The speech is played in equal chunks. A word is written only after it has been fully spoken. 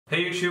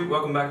Hey YouTube,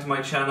 welcome back to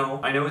my channel.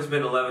 I know it's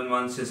been 11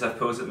 months since I've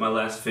posted my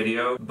last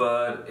video,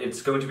 but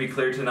it's going to be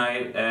clear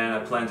tonight and I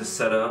plan to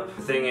set up.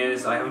 The thing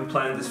is, I haven't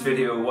planned this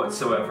video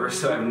whatsoever,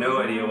 so I have no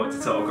idea what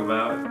to talk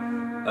about.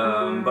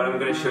 But I'm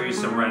going to show you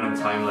some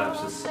random time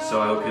lapses,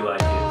 so I hope you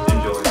like it.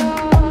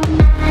 Enjoy.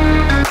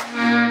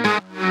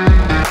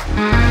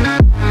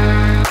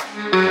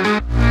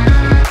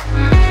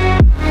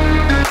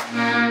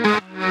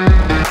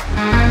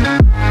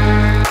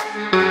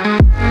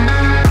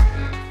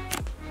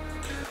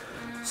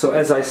 So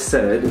as I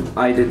said,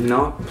 I did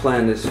not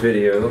plan this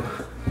video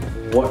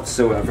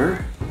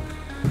whatsoever.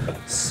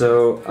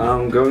 So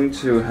I'm going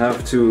to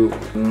have to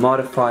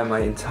modify my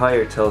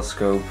entire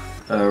telescope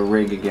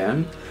rig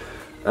again.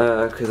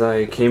 Because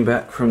I came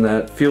back from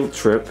that field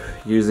trip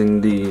using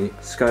the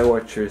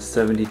Skywatcher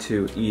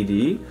 72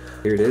 ED.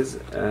 Here it is,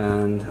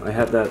 and I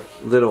had that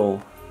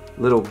little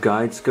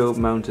guide scope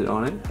mounted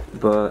on it.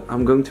 But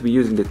I'm going to be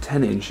using the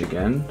 10-inch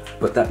again.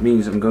 But that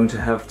means I'm going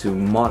to have to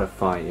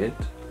modify it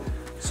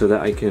so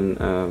that I can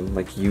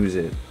like use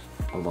it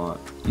a lot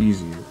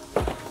easier.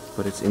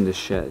 But it's in the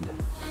shed,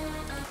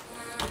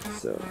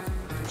 so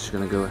I'm just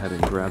gonna go ahead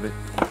and grab it.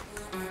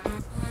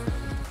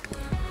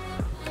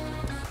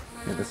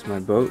 Yeah, that's my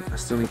boat. I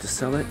still need to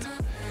sell it.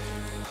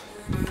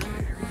 Okay,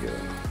 here we go.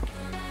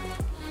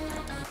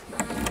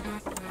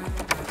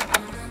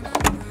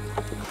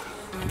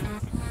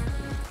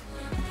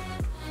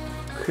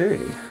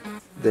 Okay,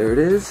 there it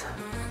is.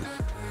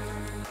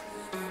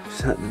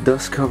 Just had the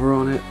dust cover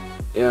on it.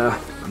 Yeah,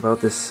 about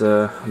this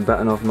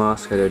batten off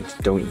mask, I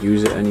don't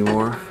use it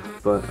anymore,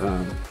 but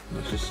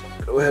let's just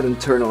go ahead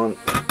and turn on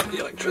the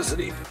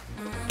electricity.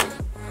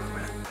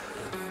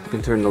 I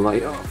can turn the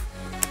light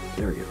off.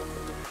 There we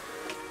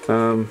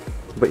go.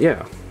 But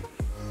yeah,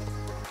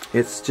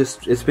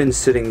 it's been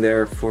sitting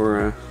there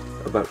for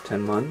about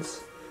 10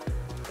 months,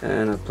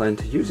 and I plan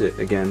to use it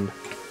again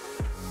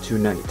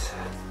tonight.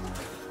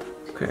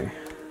 Okay.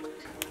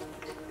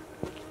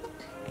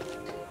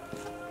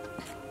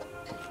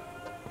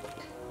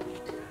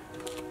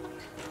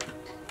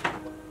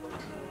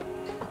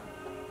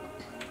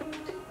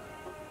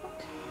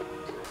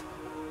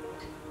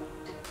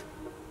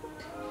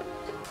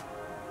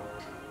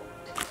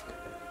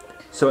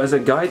 So as a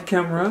guide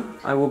camera,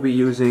 I will be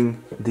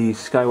using the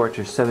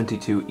Skywatcher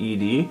 72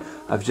 ED.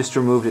 I've just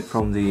removed it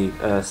from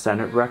the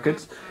standard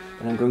brackets,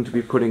 and I'm going to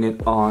be putting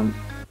it on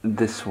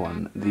this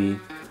one, the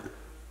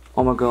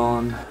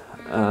Omegon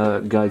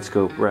guide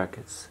scope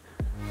brackets.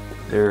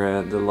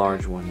 They're the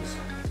large ones.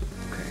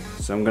 Okay,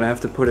 so I'm gonna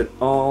have to put it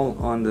all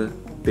on the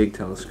big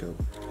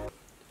telescope.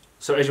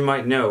 So as you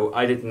might know,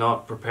 I did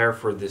not prepare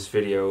for this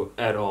video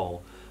at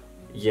all.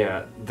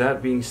 Yeah,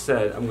 that being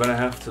said, I'm gonna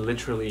have to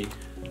literally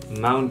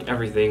mount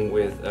everything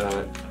with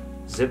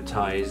zip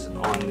ties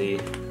on the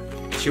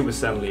tube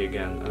assembly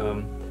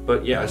again.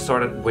 But yeah, I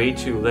started way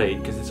too late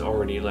because it's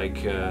already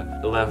like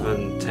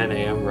 10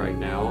 a.m. right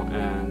now,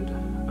 and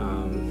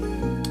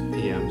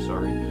p.m.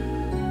 sorry.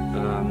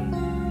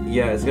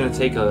 Yeah, it's gonna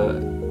take a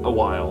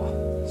while,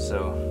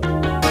 so.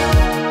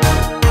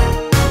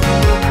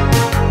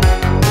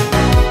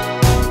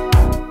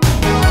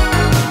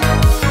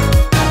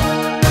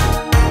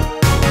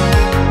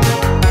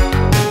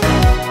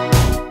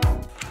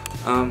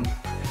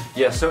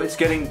 Yeah, so it's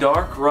getting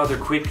dark rather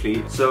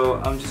quickly, so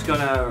I'm just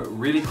gonna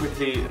really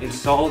quickly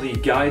install the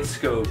guide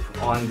scope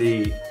on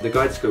the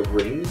guide scope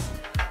rings,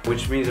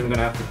 which means I'm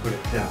gonna have to put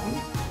it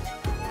down.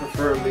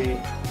 Preferably,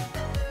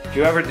 if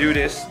you ever do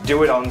this,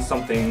 do it on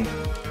something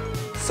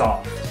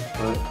soft,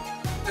 but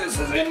this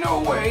is in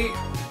no way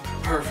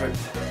perfect.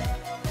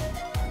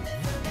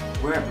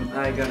 Where am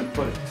I gonna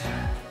put it?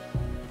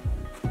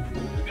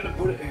 I'm gonna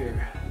put it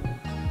here.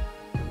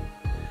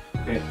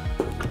 Okay.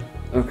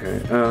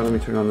 Okay, let me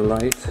turn on the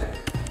light.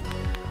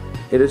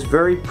 It is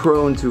very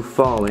prone to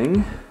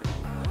falling,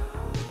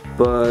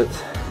 but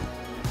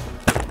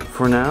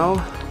for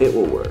now, it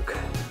will work.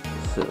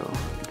 So,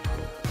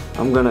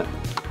 I'm gonna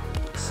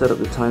set up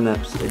the time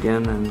lapse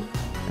again and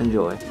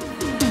enjoy.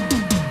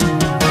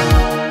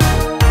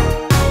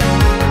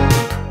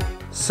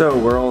 So,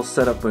 we're all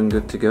set up and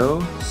good to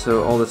go.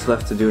 So, all that's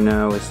left to do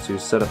now is to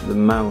set up the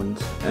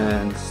mount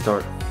and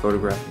start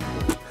photographing.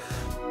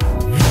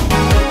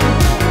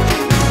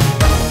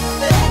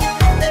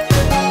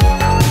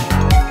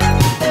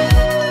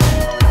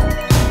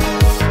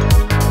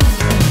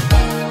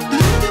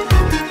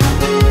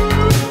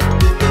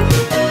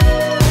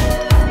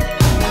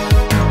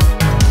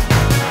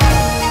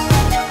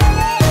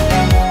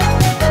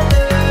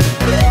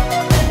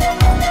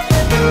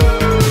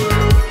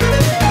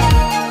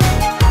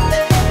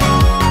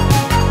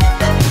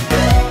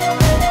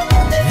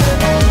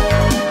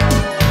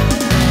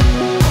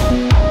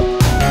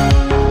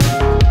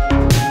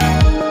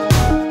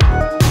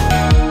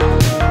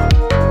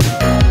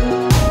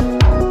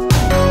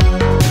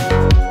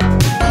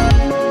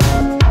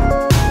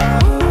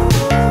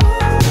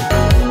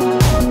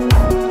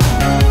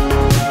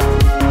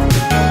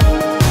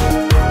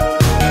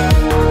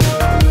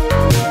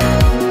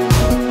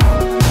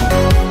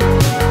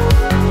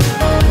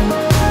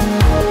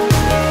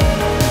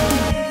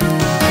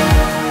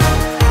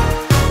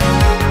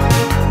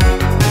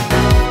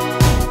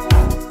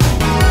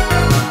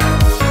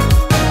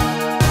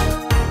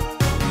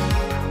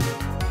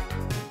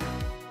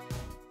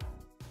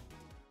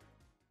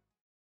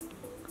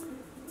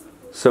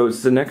 So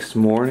it's the next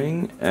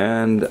morning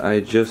and I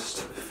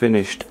just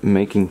finished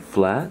making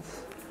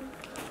flats.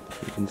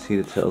 You can see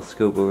the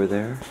telescope over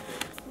there,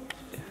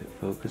 if it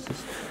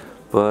focuses.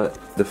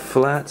 But the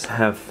flats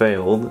have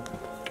failed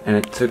and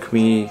it took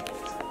me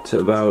to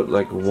about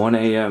like 1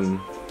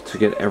 AM to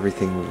get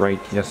everything right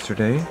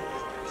yesterday.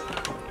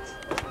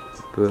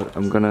 But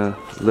I'm gonna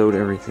load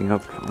everything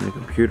up on the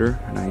computer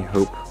and I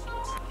hope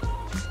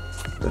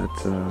that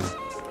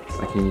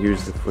I can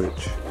use the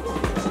footage.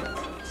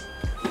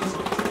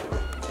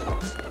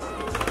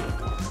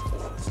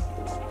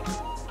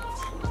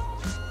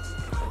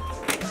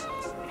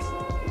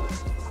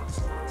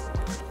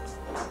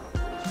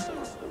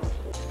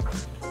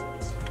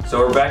 So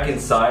we're back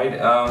inside.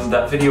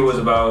 That video was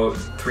about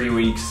 3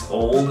 weeks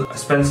old. I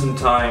spent some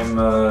time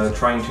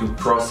trying to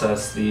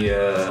process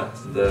the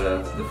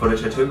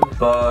footage I took,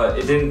 but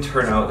it didn't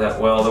turn out that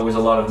well. There was a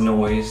lot of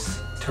noise.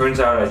 Turns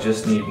out I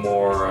just need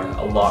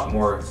a lot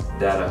more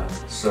data.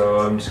 So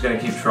I'm just gonna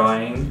keep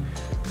trying,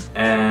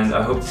 and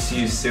I hope to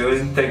see you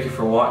soon. Thank you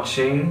for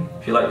watching.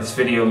 If you like this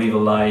video, leave a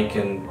like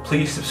and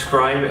please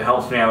subscribe. It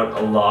helps me out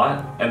a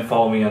lot, and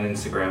follow me on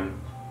Instagram.